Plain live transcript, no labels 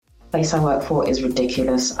place I work for is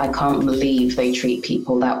ridiculous. I can't believe they treat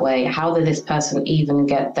people that way. How did this person even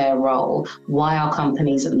get their role? Why are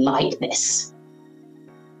companies like this?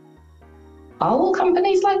 Are all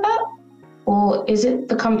companies like that? Or is it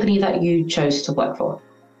the company that you chose to work for?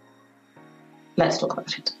 Let's talk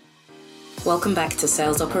about it. Welcome back to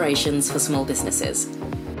Sales Operations for Small Businesses.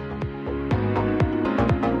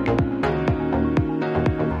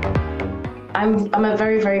 I'm a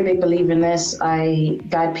very, very big believer in this. I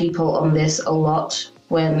guide people on this a lot,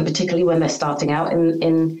 particularly when they're starting out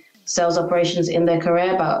in sales operations in their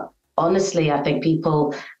career. But honestly, I think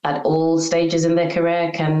people at all stages in their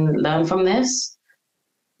career can learn from this.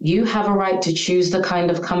 You have a right to choose the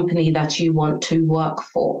kind of company that you want to work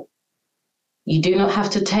for. You do not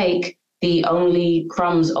have to take the only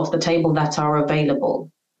crumbs off the table that are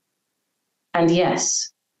available. And yes,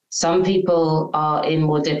 some people are in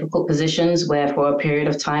more difficult positions where for a period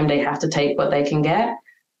of time they have to take what they can get.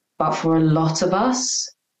 But for a lot of us,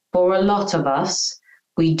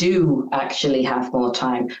 we do actually have more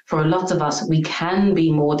time. For a lot of us, we can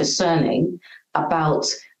be more discerning about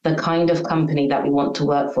the kind of company that we want to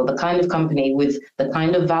work for, the kind of company with the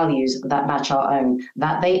kind of values that match our own,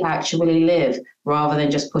 that they actually live rather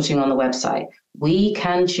than just putting on the website. We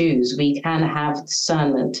can choose, we can have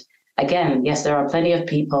discernment. Again, yes, there are plenty of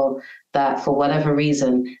people that for whatever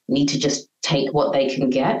reason need to just take what they can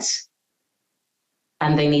get,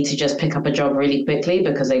 and they need to just pick up a job really quickly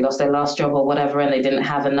because they lost their last job or whatever and they didn't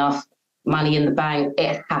have enough money in the bank.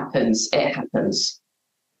 It happens.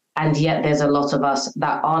 And yet there's a lot of us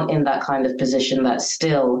that aren't in that kind of position that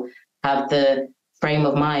still have the frame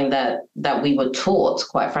of mind that we were taught,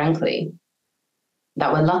 quite frankly,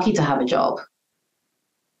 that we're lucky to have a job.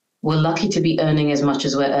 We're lucky to be earning as much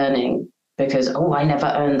as we're earning because, I never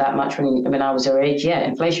earned that much when I was your age. Yeah,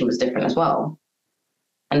 inflation was different as well.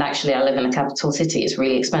 And actually, I live in a capital city. It's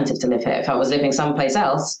really expensive to live here. If I was living someplace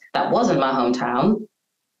else that wasn't my hometown,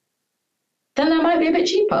 then that might be a bit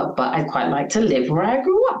cheaper. But I'd quite like to live where I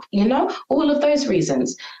grew up, all of those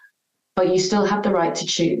reasons. But you still have the right to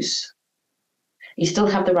choose. You still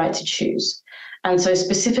have the right to choose. And so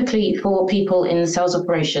specifically for people in sales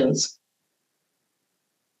operations,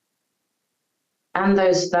 and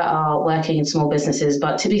those that are working in small businesses,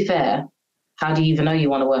 but to be fair, how do you even know you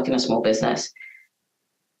want to work in a small business?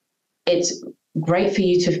 It's great for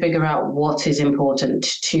you to figure out what is important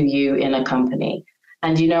to you in a company.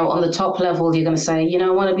 And, on the top level, you're going to say, I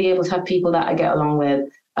want to be able to have people that I get along with.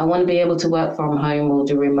 I want to be able to work from home or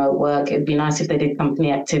do remote work. It'd be nice if they did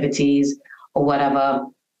company activities or whatever,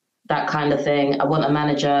 that kind of thing. I want a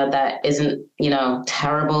manager that isn't,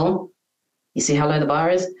 terrible. You see how low the bar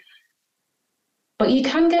is? But you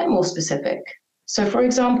can get more specific. So, for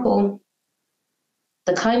example,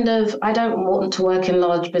 I don't want to work in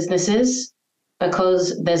large businesses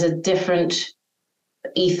because there's a different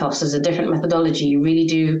ethos, there's a different methodology. You really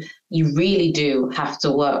do have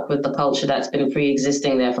to work with the culture that's been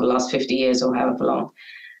pre-existing there for the last 50 years or however long.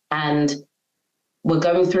 And we're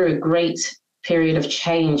going through a great period of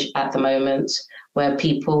change at the moment where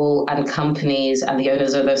people and companies and the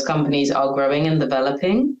owners of those companies are growing and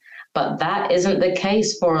developing. But that isn't the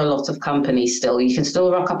case for a lot of companies still. You can still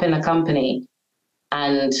rock up in a company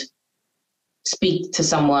and speak to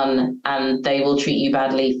someone and they will treat you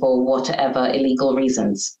badly for whatever illegal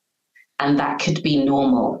reasons. And that could be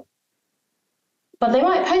normal. But they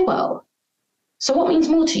might pay well. So what means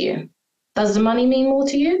more to you? Does the money mean more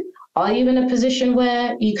to you? Are you in a position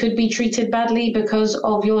where you could be treated badly because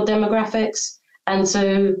of your demographics? And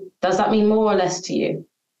so does that mean more or less to you?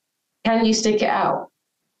 Can you stick it out?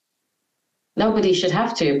 Nobody should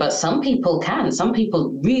have to, but some people can. Some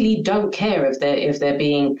people really don't care if they're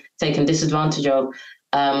being taken disadvantage of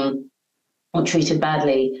or treated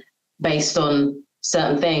badly based on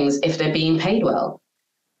certain things if they're being paid well.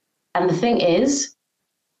 And the thing is,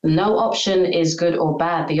 no option is good or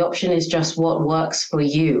bad. The option is just what works for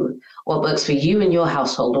you, what works for you and your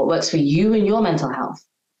household, what works for you and your mental health.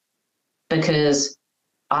 Because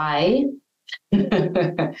I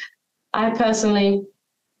personally,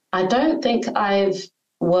 I don't think I've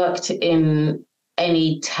worked in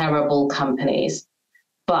any terrible companies,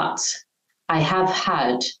 but I have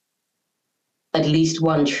had at least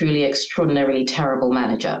one truly extraordinarily terrible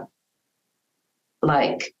manager.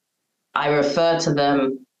 Like, I refer to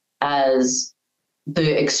them as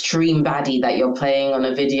the extreme baddie that you're playing on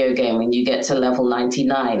a video game when you get to level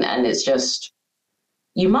 99, and it's just,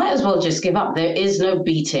 you might as well just give up. There is no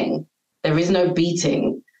beating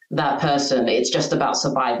that person. It's just about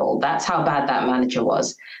survival. That's how bad that manager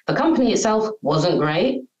was. The company itself wasn't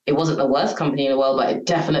great. It wasn't the worst company in the world, but it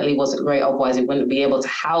definitely wasn't great. Otherwise, it wouldn't be able to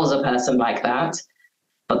house a person like that.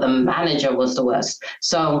 but the manager was the worst.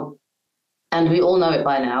 So, and we all know it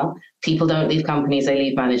by now, people don't leave companies, they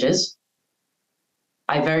leave managers.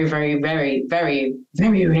 I very, very, very, very,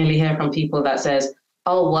 very rarely hear from people that says,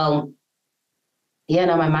 oh, well, yeah,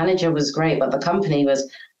 no, my manager was great, but the company was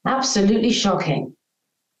absolutely shocking.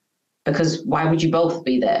 Because why would you both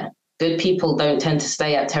be there? Good people don't tend to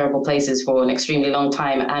stay at terrible places for an extremely long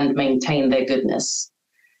time and maintain their goodness.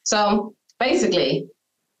 So basically,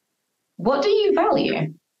 what do you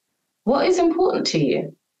value? What is important to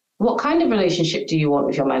you? What kind of relationship do you want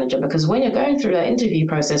with your manager? Because when you're going through that interview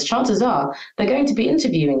process, chances are they're going to be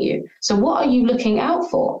interviewing you. So what are you looking out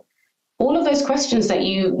for? All of those questions that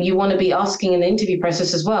you want to be asking in the interview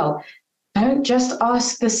process as well. Don't just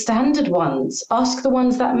ask the standard ones. Ask the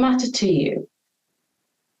ones that matter to you.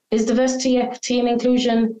 Is diversity, equity, and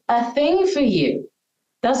inclusion a thing for you?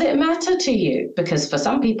 Does it matter to you? Because for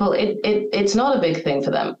some people, it's not a big thing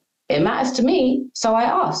for them. It matters to me, so I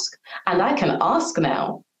ask. And I can ask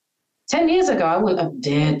now. 10 years ago, I wouldn't have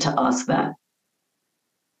dared to ask that.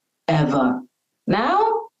 Ever. Now,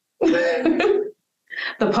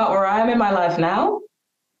 the part where I am in my life now,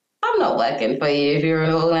 I'm not working for you if you're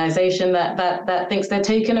an organization that thinks they're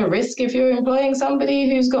taking a risk if you're employing somebody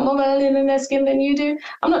who's got more melanin in their skin than you do.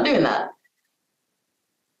 I'm not doing that.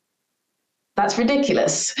 That's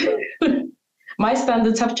ridiculous. My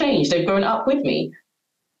standards have changed. They've grown up with me.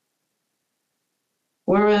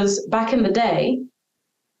 Whereas back in the day,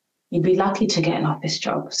 you'd be lucky to get an office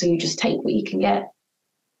job. So you just take what you can get.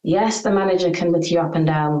 Yes, the manager can lift you up and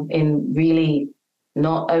down in really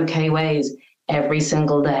not okay ways every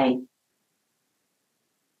single day.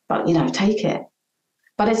 But, take it.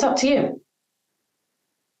 But it's up to you.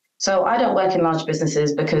 So I don't work in large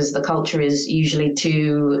businesses because the culture is usually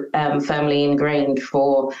too firmly ingrained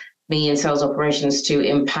for me in sales operations to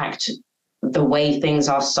impact the way things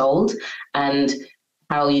are sold and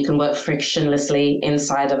how you can work frictionlessly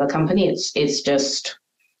inside of a company. It's just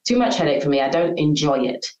too much headache for me. I don't enjoy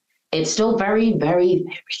it. It's still very, very,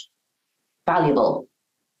 very valuable.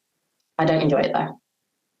 I don't enjoy it though.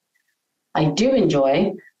 I do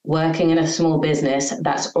enjoy working in a small business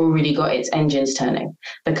that's already got its engines turning,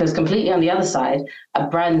 because completely on the other side, a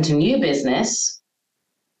brand new business,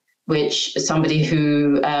 which somebody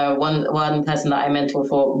who, one person that I mentor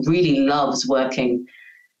for really loves working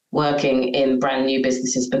in brand new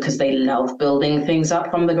businesses because they love building things up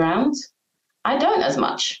from the ground. I don't as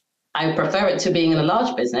much. I prefer it to being in a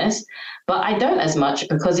large business, but I don't as much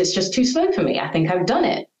because it's just too slow for me. I think I've done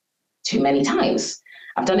it too many times.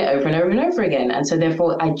 I've done it over and over and over again. And so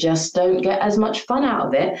therefore, I just don't get as much fun out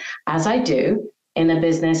of it as I do in a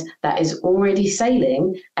business that is already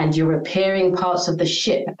sailing and you're repairing parts of the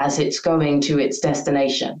ship as it's going to its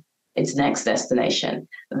destination, its next destination.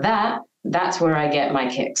 That's where I get my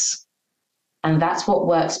kicks. And that's what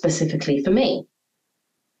works specifically for me.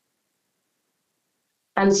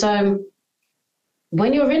 And so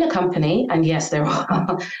when you're in a company, and yes, there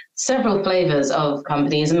are several flavors of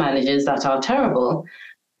companies and managers that are terrible,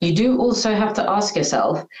 you do also have to ask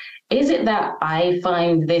yourself, is it that I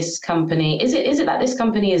find this company, is it that this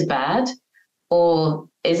company is bad? Or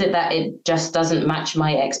is it that it just doesn't match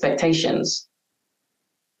my expectations?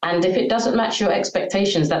 And if it doesn't match your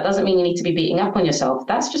expectations, that doesn't mean you need to be beating up on yourself.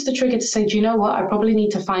 That's just a trigger to say, do you know what? I probably need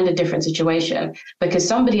to find a different situation, because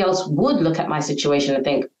somebody else would look at my situation and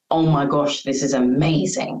think, oh my gosh, this is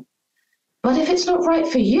amazing. But if it's not right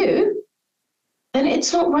for you, then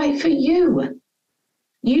it's not right for you.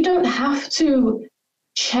 You don't have to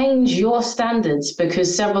change your standards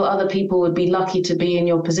because several other people would be lucky to be in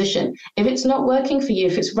your position. If it's not working for you,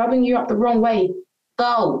 if it's rubbing you up the wrong way,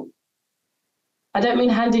 go. I don't mean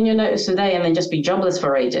hand in your notice today and then just be jobless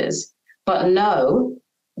for ages, but know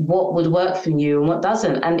what would work for you and what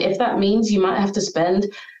doesn't. And if that means you might have to spend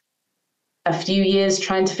a few years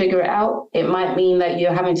trying to figure it out, it might mean that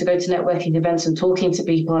you're having to go to networking events and talking to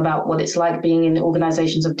people about what it's like being in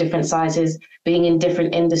organizations of different sizes, being in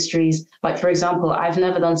different industries. Like, for example, I've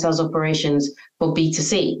never done sales operations for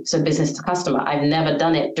B2C, so business to customer. I've never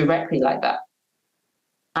done it directly like that.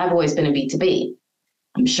 I've always been in B2B.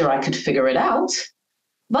 I'm sure I could figure it out,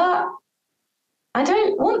 but I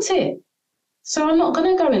don't want to. So I'm not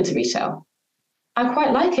going to go into retail. I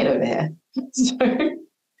quite like it over here. So,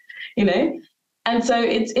 and so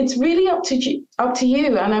it's really up to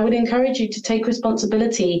you. And I would encourage you to take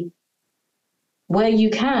responsibility where you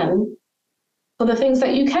can for the things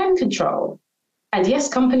that you can control. And yes,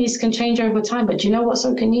 companies can change over time, but you know what?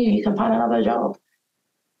 So can you. You can find another job.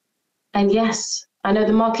 And yes, I know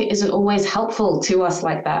the market isn't always helpful to us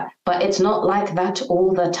like that, but it's not like that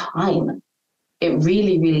all the time. It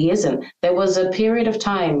really, really isn't. There was a period of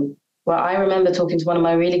time Well, I remember talking to one of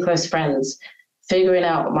my really close friends, figuring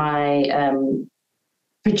out my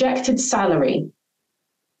projected salary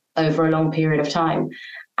over a long period of time.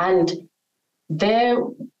 And there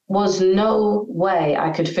was no way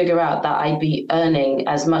I could figure out that I'd be earning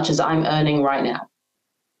as much as I'm earning right now.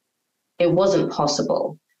 It wasn't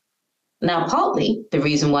possible. Now, partly the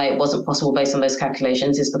reason why it wasn't possible based on those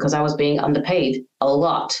calculations is because I was being underpaid a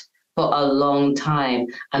lot for a long time.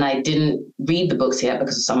 And I didn't read the books yet,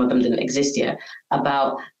 because some of them didn't exist yet,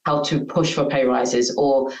 about how to push for pay rises,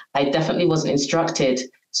 or I definitely wasn't instructed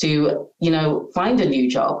to, find a new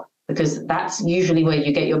job, because that's usually where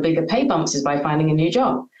you get your bigger pay bumps, is by finding a new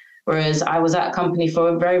job. Whereas I was at a company for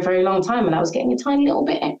a very, very long time and I was getting a tiny little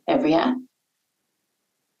bit every year,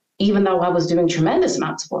 even though I was doing tremendous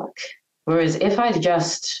amounts of work. Whereas if I'd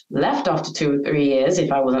just left after 2 or 3 years,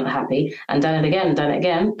 if I wasn't happy, and done it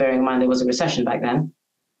again, bearing in mind there was a recession back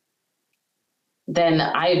then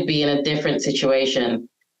I'd be in a different situation,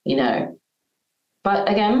 But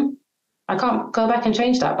again, I can't go back and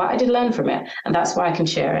change that, but I did learn from it, and that's why I can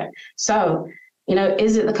share it. So,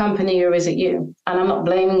 is it the company or is it you? And I'm not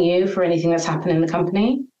blaming you for anything that's happened in the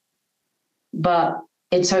company, but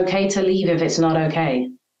it's okay to leave if it's not okay.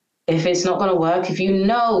 If it's not going to work, if you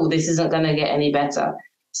know this isn't going to get any better,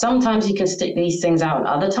 sometimes you can stick these things out, and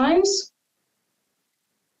other times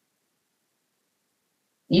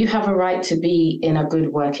you have a right to be in a good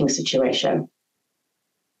working situation.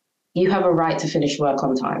 You have a right to finish work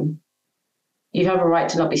on time. You have a right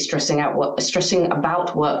to not be stressing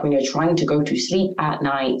about work when you're trying to go to sleep at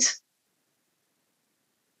night.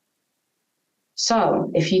 So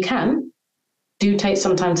if you can, do take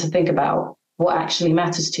some time to think about what actually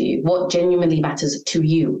matters to you, what genuinely matters to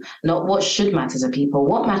you, not what should matter to people,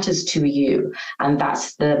 what matters to you. And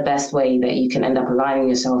that's the best way that you can end up aligning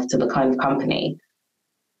yourself to the kind of company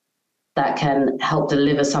that can help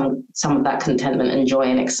deliver some of that contentment and joy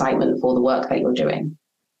and excitement for the work that you're doing.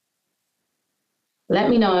 Let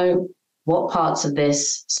me know what parts of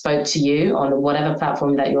this spoke to you on whatever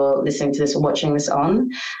platform that you're listening to this or watching this on.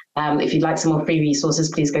 If you'd like some more free resources,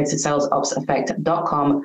 please go to salesopseffect.com